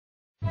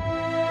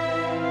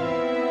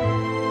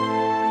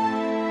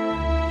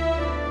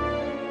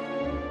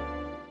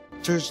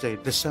Thursday,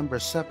 December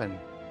 7.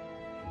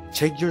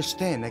 Take your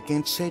stand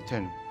against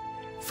Satan,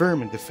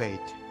 firm in the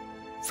faith.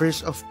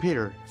 1 of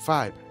Peter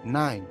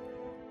 5:9.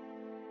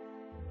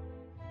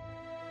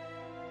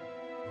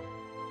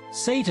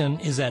 Satan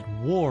is at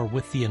war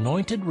with the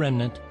anointed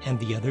remnant and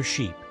the other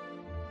sheep.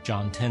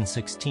 John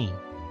 10:16.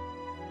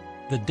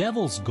 The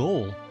devil's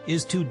goal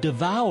is to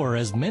devour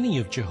as many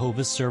of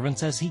Jehovah's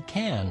servants as he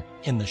can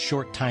in the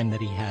short time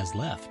that he has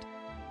left.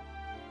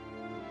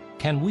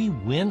 Can we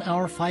win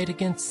our fight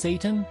against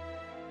Satan?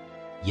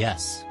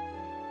 Yes.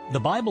 The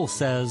Bible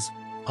says,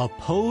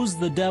 "Oppose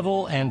the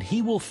devil and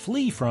he will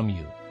flee from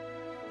you."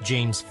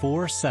 James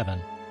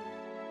 4:7.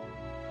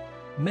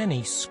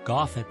 Many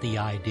scoff at the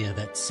idea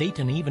that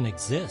Satan even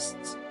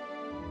exists.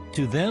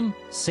 To them,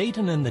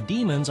 Satan and the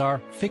demons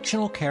are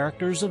fictional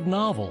characters of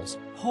novels,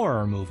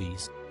 horror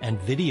movies,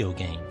 and video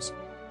games.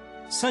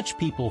 Such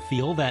people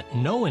feel that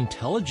no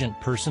intelligent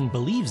person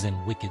believes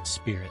in wicked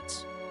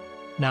spirits.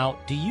 Now,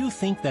 do you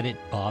think that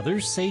it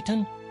bothers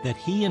Satan that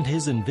he and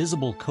his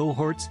invisible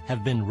cohorts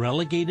have been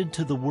relegated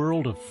to the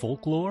world of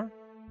folklore?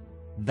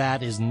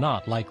 That is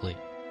not likely.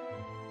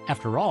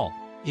 After all,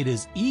 it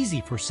is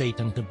easy for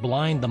Satan to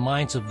blind the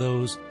minds of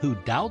those who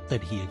doubt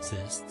that he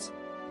exists.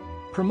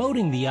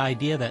 Promoting the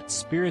idea that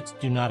spirits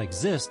do not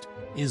exist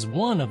is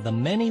one of the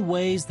many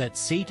ways that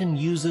Satan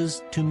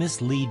uses to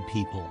mislead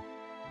people.